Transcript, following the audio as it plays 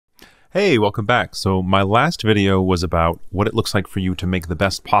Hey, welcome back. So my last video was about what it looks like for you to make the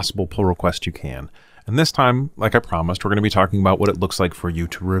best possible pull request you can. And this time, like I promised, we're going to be talking about what it looks like for you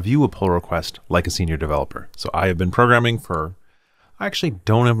to review a pull request like a senior developer. So I have been programming for, I actually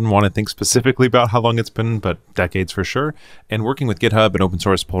don't even want to think specifically about how long it's been, but decades for sure, and working with GitHub and open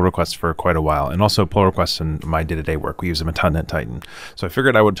source pull requests for quite a while, and also pull requests in my day-to-day work. We use them a ton at Titan. So I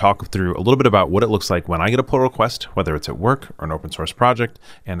figured I would talk through a little bit about what it looks like when I get a pull request, whether it's at work or an open source project,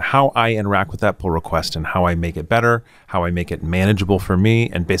 and how I interact with that pull request and how I make it better, how I make it manageable for me,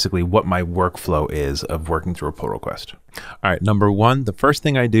 and basically what my workflow is of working through a pull request. All right, number one, the first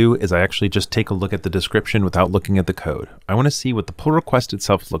thing I do is I actually just take a look at the description without looking at the code. I want to see what the pull request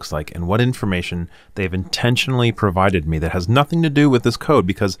itself looks like and what information they've intentionally provided me that has nothing to do with this code,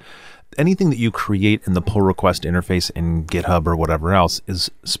 because anything that you create in the pull request interface in GitHub or whatever else is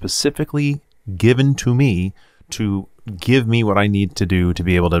specifically given to me to give me what I need to do to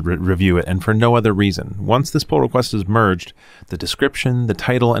be able to review it, and for no other reason. Once this pull request is merged, the description, the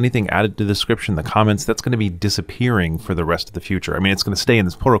title, anything added to the description, the comments, that's going to be disappearing for the rest of the future. I mean, it's going to stay in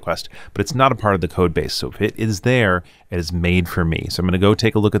this pull request, but it's not a part of the code base. So if it is there, it is made for me. So I'm going to go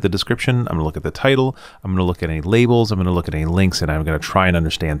take a look at the description. I'm going to look at the title. I'm going to look at any labels. I'm going to look at any links, and I'm going to try and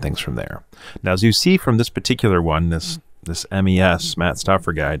understand things from there. Now, as you see from this particular one, this MES Matt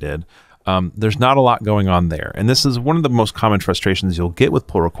Stauffer guy did, there's not a lot going on there. And this is one of the most common frustrations you'll get with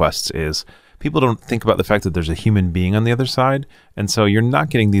pull requests is people don't think about the fact that there's a human being on the other side. And so you're not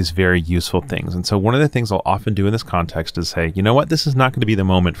getting these very useful things. And so one of the things I'll often do in this context is say, you know what, this is not going to be the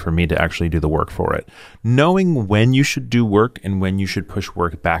moment for me to actually do the work for it. Knowing when you should do work and when you should push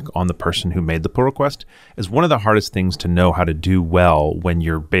work back on the person who made the pull request is one of the hardest things to know how to do well when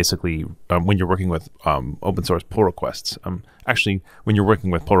you're basically, when you're working with open source pull requests. Actually, when you're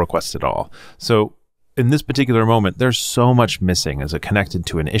working with pull requests at all. So in this particular moment, there's so much missing. Is it connected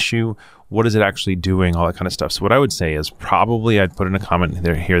to an issue? What is it actually doing? All that kind of stuff. So what I would say is probably I'd put in a comment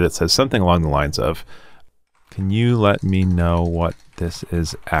here that says something along the lines of, can you let me know what this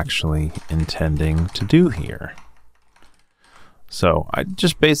is actually intending to do here? So I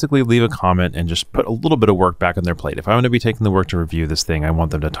just basically leave a comment and just put a little bit of work back on their plate. If I'm going to be taking the work to review this thing, I want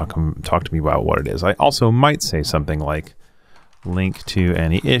them to talk to me about what it is. I also might say something like, link to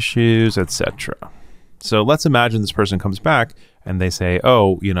any issues, etc. So let's imagine this person comes back and they say,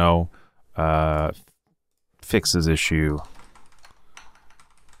 oh, you know, fixes issue,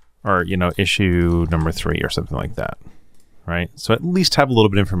 or, you know, issue number 3 or something like that, right? So at least have a little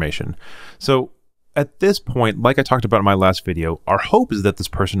bit of information. So at this point, like I talked about in my last video, our hope is that this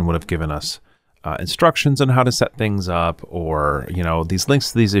person would have given us instructions on how to set things up, or, you know, these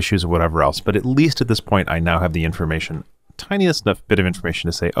links to these issues or whatever else. But at least at this point, I now have the information, tiniest enough bit of information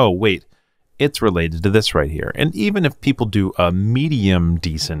to say, oh, wait, it's related to this right here. And even if people do a medium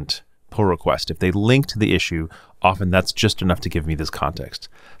decent pull request, if they link to the issue, often that's just enough to give me this context.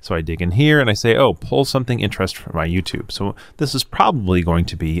 So I dig in here and I say, oh, pull something interesting from my YouTube. So this is probably going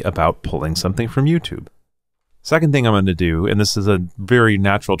to be about pulling something from YouTube. Second thing I'm going to do, and this is a very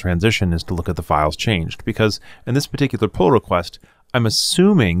natural transition, is to look at the files changed, because in this particular pull request, I'm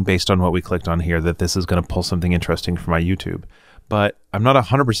assuming, based on what we clicked on here, that this is going to pull something interesting from my YouTube. But I'm not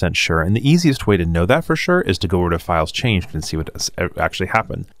 100% sure, and the easiest way to know that for sure is to go over to Files Changed and see what actually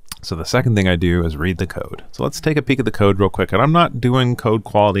happened. So the second thing I do is read the code. So let's take a peek at the code real quick, and I'm not doing code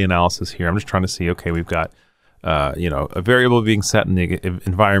quality analysis here. I'm just trying to see, okay, we've got you know, a variable being set in the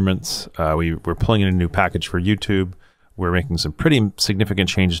environments. We're pulling in a new package for YouTube. We're making some pretty significant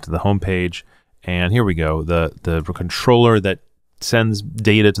changes to the home page. And here we go. The controller that sends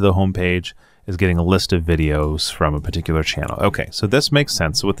data to the home page is getting a list of videos from a particular channel. Okay, so this makes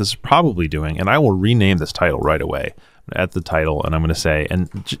sense. So what this is probably doing, and I will rename this title right away. I'm gonna add the title, and I'm going to say,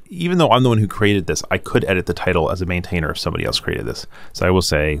 and even though I'm the one who created this, I could edit the title as a maintainer if somebody else created this. So I will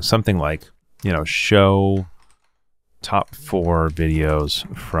say something like, you know, show top 4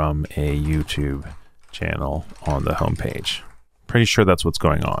 videos from a YouTube channel on the homepage. Pretty sure that's what's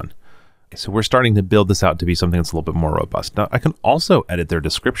going on. So we're starting to build this out to be something that's a little bit more robust. Now, I can also edit their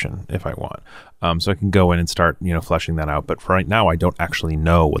description if I want. So I can go in and start, you know, fleshing that out. But for right now, I don't actually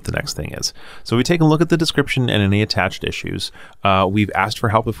know what the next thing is. So we take a look at the description and any attached issues. We've asked for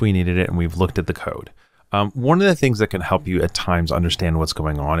help if we needed it, and we've looked at the code. One of the things that can help you at times understand what's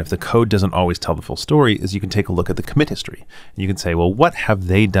going on, if the code doesn't always tell the full story, is you can take a look at the commit history. You can say, well, what have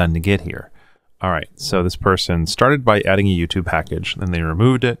they done to get here? All right, so this person started by adding a YouTube package, then they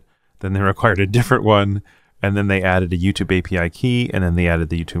removed it, then they required a different one, and then they added a YouTube API key, and then they added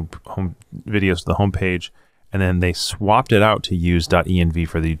the YouTube home videos to the home page, and then they swapped it out to use .env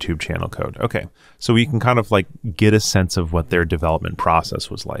for the YouTube channel code. Okay, so we can kind of like get a sense of what their development process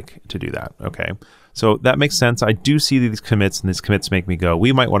was like to do that. Okay, so that makes sense. I do see these commits, and these commits make me go,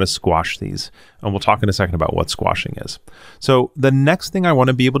 we might want to squash these. And we'll talk in a second about what squashing is. So the next thing I want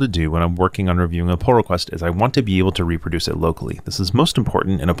to be able to do when I'm working on reviewing a pull request is I want to be able to reproduce it locally. This is most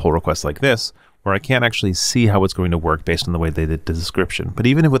important in a pull request like this, where I can't actually see how it's going to work based on the way they did the description. But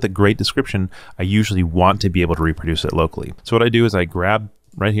even with a great description, I usually want to be able to reproduce it locally. So what I do is I grab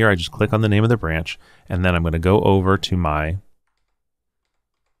right here, I just click on the name of the branch, and then I'm going to go over to my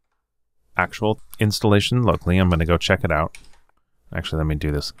actual installation locally. I'm going to go check it out. Actually, let me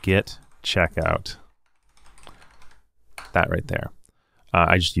do this. Git checkout. That right there.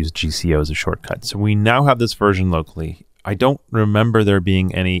 I just use GCO as a shortcut. So we now have this version locally. I don't remember there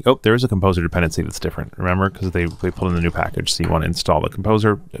being any, oh, there is a composer dependency that's different. Remember, because they pulled in the new package, so you want to install the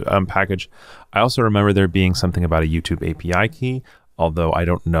composer package. I also remember there being something about a YouTube API key, although I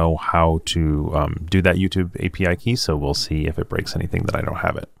don't know how to do that YouTube API key, so we'll see if it breaks anything that I don't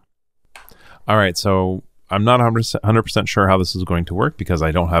have it. All right, so I'm not 100% sure how this is going to work because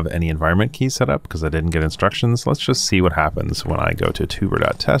I don't have any environment keys set up because I didn't get instructions. Let's just see what happens when I go to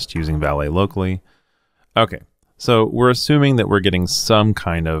tuber.test using Valet locally. Okay. So we're assuming that we're getting some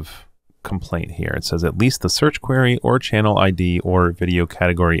kind of complaint here. It says at least the search query or channel ID or video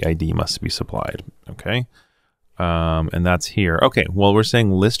category ID must be supplied. Okay. And that's here. Okay. Well, we're saying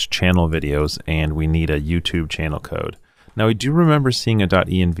list channel videos and we need a YouTube channel code. Now we do remember seeing a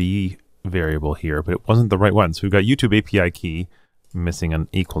 .env variable here, but it wasn't the right one. So we've got YouTube API key missing an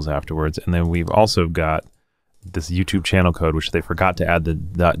equals afterwards. And then we've also got this YouTube channel code, which they forgot to add the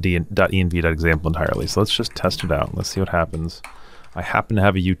 .env.example entirely. So let's just test it out. Let's see what happens. I happen to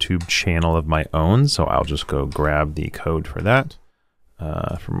have a YouTube channel of my own, so I'll just go grab the code for that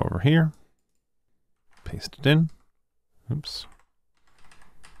from over here. Paste it in. Oops.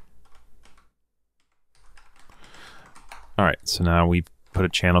 All right, so now we've put a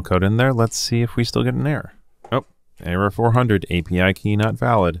channel code in there. Let's see if we still get an error. Oh, error 400, API key not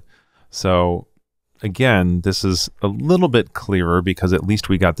valid. So again, this is a little bit clearer because at least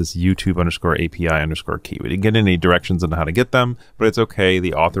we got this YouTube underscore API underscore key. We didn't get any directions on how to get them, but it's okay.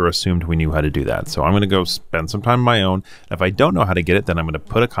 The author assumed we knew how to do that. So I'm going to go spend some time on my own. If I don't know how to get it, then I'm going to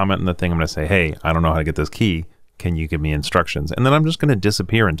put a comment in the thing. I'm going to say, hey, I don't know how to get this key. Can you give me instructions? And then I'm just going to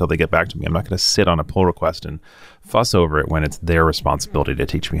disappear until they get back to me. I'm not going to sit on a pull request and fuss over it when it's their responsibility to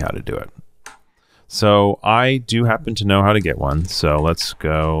teach me how to do it. So I do happen to know how to get one. So let's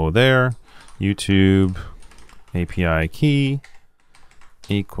go there. YouTube API key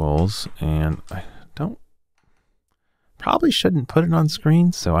equals, and I probably shouldn't put it on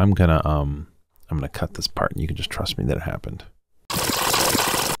screen, so I'm gonna cut this part and you can just trust me that it happened.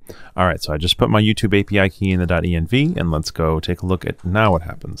 All right, so I just put my YouTube API key in the .env, and let's go take a look at now what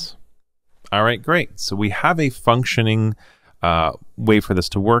happens. All right, great. So we have a functioning way for this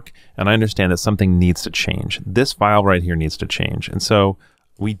to work, and I understand that something needs to change. This file right here needs to change, and so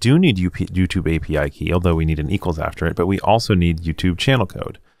we do need YouTube API key, although we need an equals after it, but we also need YouTube channel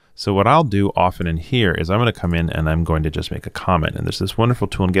code. So what I'll do often in here is I'm going to come in and I'm going to just make a comment. And there's this wonderful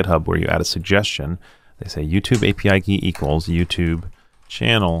tool in GitHub where you add a suggestion. They say YouTube API key equals YouTube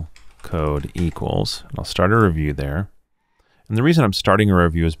channel code equals, and I'll start a review there. And the reason I'm starting a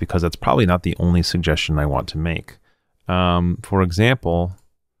review is because that's probably not the only suggestion I want to make. For example,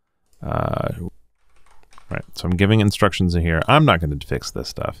 right, so I'm giving instructions in here. I'm not going to fix this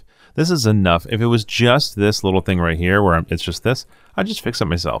stuff. This is enough. If it was just this little thing right here where it's just this, I'd just fix it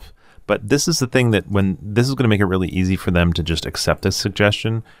myself. But this is the thing that when this is going to make it really easy for them to just accept this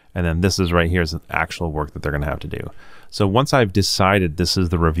suggestion. And then this is right here is the actual work that they're going to have to do. So once I've decided this is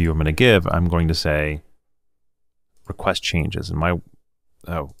the review I'm going to give, I'm going to say request changes. And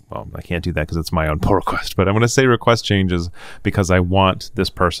oh, well, I can't do that because it's my own pull request, but I'm going to say request changes because I want this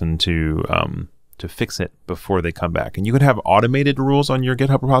person to fix it before they come back. And you could have automated rules on your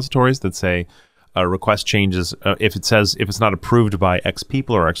GitHub repositories that say request changes. If it's not approved by X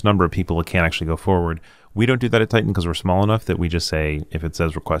people or X number of people, it can't actually go forward. We don't do that at Titan because we're small enough that we just say if it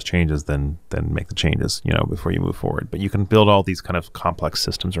says request changes, then make the changes, before you move forward. But you can build all these kind of complex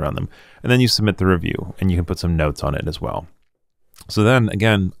systems around them, and then you submit the review, and you can put some notes on it as well. So then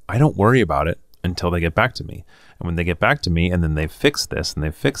again, I don't worry about it until they get back to me. And when they get back to me, and then they fix this, and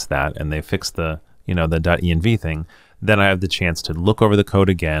they fix that, and they fix the the .env thing, then I have the chance to look over the code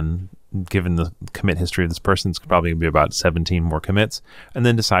again, given the commit history of this person. It's probably going to be about 17 more commits, and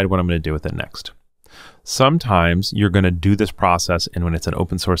then decide what I'm going to do with it next. Sometimes you're going to do this process, and when it's an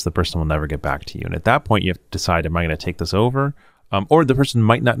open source, the person will never get back to you. And at that point, you have to decide, am I going to take this over? Or the person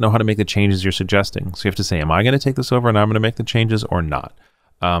might not know how to make the changes you're suggesting. So you have to say, am I going to take this over and I'm going to make the changes or not?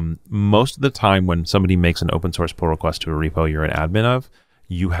 Most of the time when somebody makes an open source pull request to a repo you're an admin of,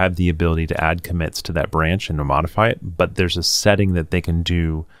 you have the ability to add commits to that branch and to modify it, but there's a setting that they can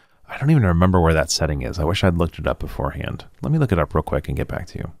do. I don't even remember where that setting is. I wish I'd looked it up beforehand. Let me look it up real quick and get back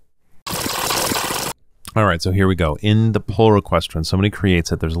to you. All right, so here we go. In the pull request, when somebody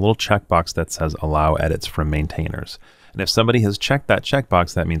creates it, there's a little checkbox that says allow edits from maintainers. And if somebody has checked that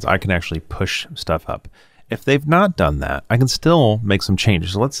checkbox, that means I can actually push stuff up. If they've not done that, I can still make some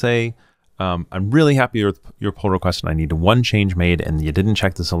changes. So let's say I'm really happy with your pull request and I need one change made and you didn't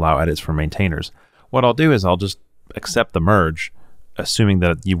check this allow edits for maintainers. What I'll do is I'll just accept the merge, assuming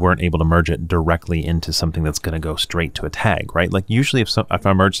that you weren't able to merge it directly into something that's going to go straight to a tag, right? Like usually if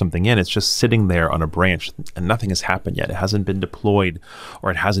I merge something in, it's just sitting there on a branch and nothing has happened yet. It hasn't been deployed or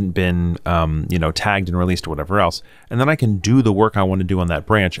it hasn't been tagged and released or whatever else. And then I can do the work I want to do on that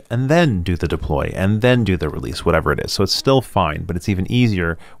branch and then do the deploy and then do the release, whatever it is. So it's still fine, but it's even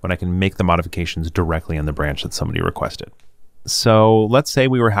easier when I can make the modifications directly in the branch that somebody requested. So let's say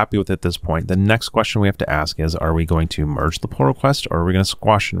we were happy with it at this point. The next question we have to ask is, are we going to merge the pull request or are we going to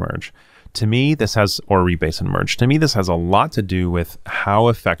squash and merge? To me, this has, or rebase and merge. To me, this has a lot to do with how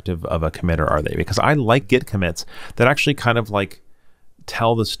effective of a committer are they, because I like Git commits that actually kind of like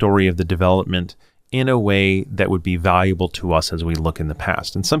tell the story of the development in a way that would be valuable to us as we look in the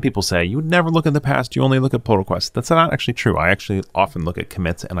past. And some people say, you would never look in the past, you only look at pull requests. That's not actually true. I actually often look at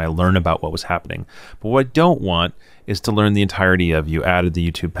commits and I learn about what was happening. But what I don't want is to learn the entirety of you added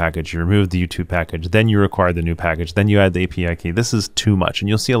the YouTube package, you removed the YouTube package, then you required the new package, then you add the API key. This is too much. And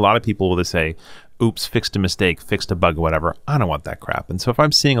you'll see a lot of people will say, oops, fixed a mistake, fixed a bug, whatever. I don't want that crap. And so if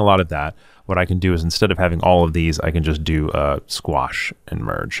I'm seeing a lot of that, what I can do is instead of having all of these, I can just do a squash and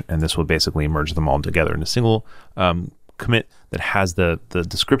merge. And this will basically merge them all together in a single commit that has the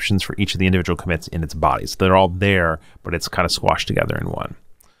descriptions for each of the individual commits in its body. So they're all there, but it's kind of squashed together in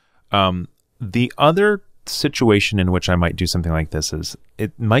one. The other situation in which I might do something like this is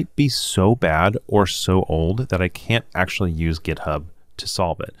it might be so bad or so old that I can't actually use GitHub to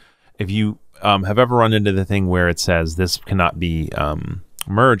solve it. If you have ever run into the thing where it says this cannot be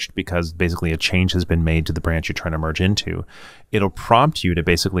merged because basically a change has been made to the branch you're trying to merge into, it'll prompt you to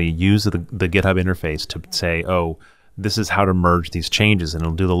basically use the GitHub interface to say, oh, this is how to merge these changes. And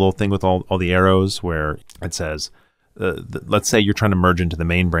it'll do the little thing with all the arrows where it says, let's say you're trying to merge into the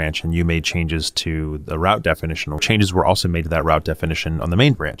main branch and you made changes to the route definition, or changes were also made to that route definition on the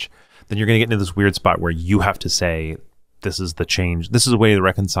main branch. Then you're going to get into this weird spot where you have to say, this is the change, this is a way to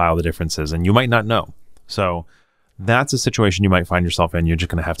reconcile the differences, and you might not know. So that's a situation you might find yourself in. You're just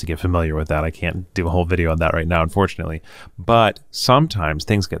going to have to get familiar with that. I can't do a whole video on that right now, unfortunately. But sometimes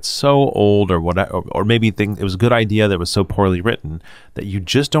things get so old or whatever, or maybe it was a good idea that was so poorly written that you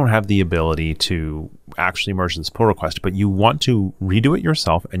just don't have the ability to actually merge this pull request, but you want to redo it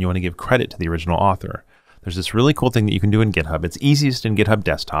yourself and you want to give credit to the original author. There's this really cool thing that you can do in GitHub. It's easiest in GitHub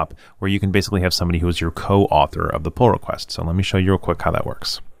Desktop, where you can basically have somebody who is your co-author of the pull request. So let me show you real quick how that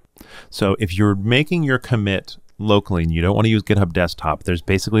works. So if you're making your commit locally and you don't want to use GitHub Desktop, there's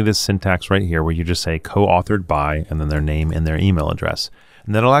basically this syntax right here where you just say co-authored by and then their name and their email address.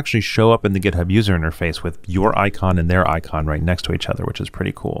 And that'll actually show up in the GitHub user interface with your icon and their icon right next to each other, which is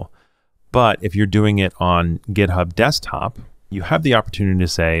pretty cool. But if you're doing it on GitHub Desktop, you have the opportunity to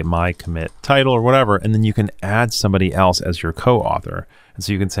say my commit title or whatever, and then you can add somebody else as your co-author. And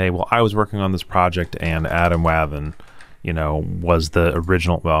so you can say, well, I was working on this project and Adam Wathan, was the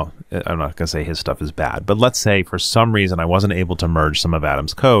original. Well, I'm not going to say his stuff is bad, but let's say for some reason I wasn't able to merge some of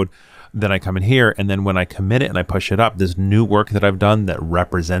Adam's code. Then I come in here, and then when I commit it and I push it up, this new work that I've done that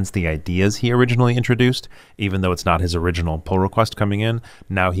represents the ideas he originally introduced, even though it's not his original pull request coming in,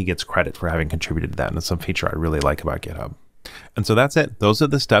 now he gets credit for having contributed to that. And it's some feature I really like about GitHub. And so that's it. Those are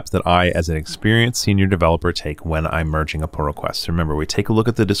the steps that I, as an experienced senior developer, take when I'm merging a pull request. Remember, we take a look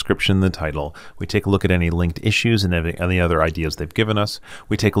at the description, the title. We take a look at any linked issues and any other ideas they've given us.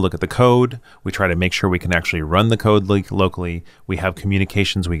 We take a look at the code. We try to make sure we can actually run the code locally. We have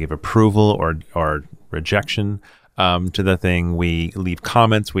communications. We give approval or rejection to the thing. We leave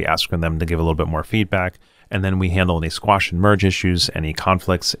comments. We ask them to give a little bit more feedback. And then we handle any squash and merge issues, any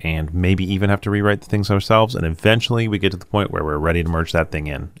conflicts, and maybe even have to rewrite the things ourselves. And eventually we get to the point where we're ready to merge that thing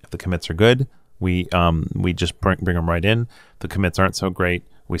in. If the commits are good, we just bring them right in. If the commits aren't so great,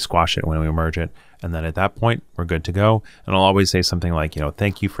 we squash it when we merge it. And then at that point, we're good to go. And I'll always say something like,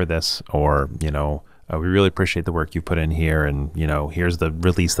 thank you for this, or, we really appreciate the work you put in here. And, here's the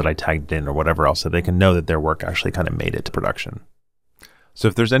release that I tagged in or whatever else, so they can know that their work actually kind of made it to production. So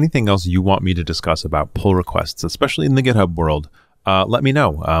if there's anything else you want me to discuss about pull requests, especially in the GitHub world, let me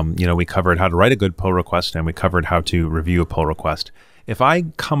know. We covered how to write a good pull request, and we covered how to review a pull request. If I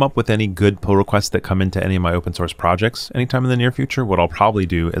come up with any good pull requests that come into any of my open source projects anytime in the near future, what I'll probably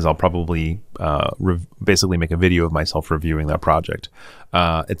do is I'll probably basically make a video of myself reviewing that project.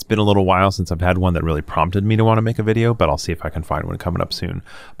 It's been a little while since I've had one that really prompted me to want to make a video, but I'll see if I can find one coming up soon.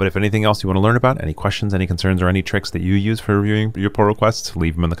 But if anything else you want to learn about, any questions, any concerns, or any tricks that you use for reviewing your pull requests,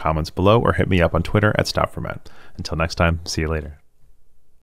 leave them in the comments below or hit me up on Twitter @StoutForMatt. Until next time, see you later.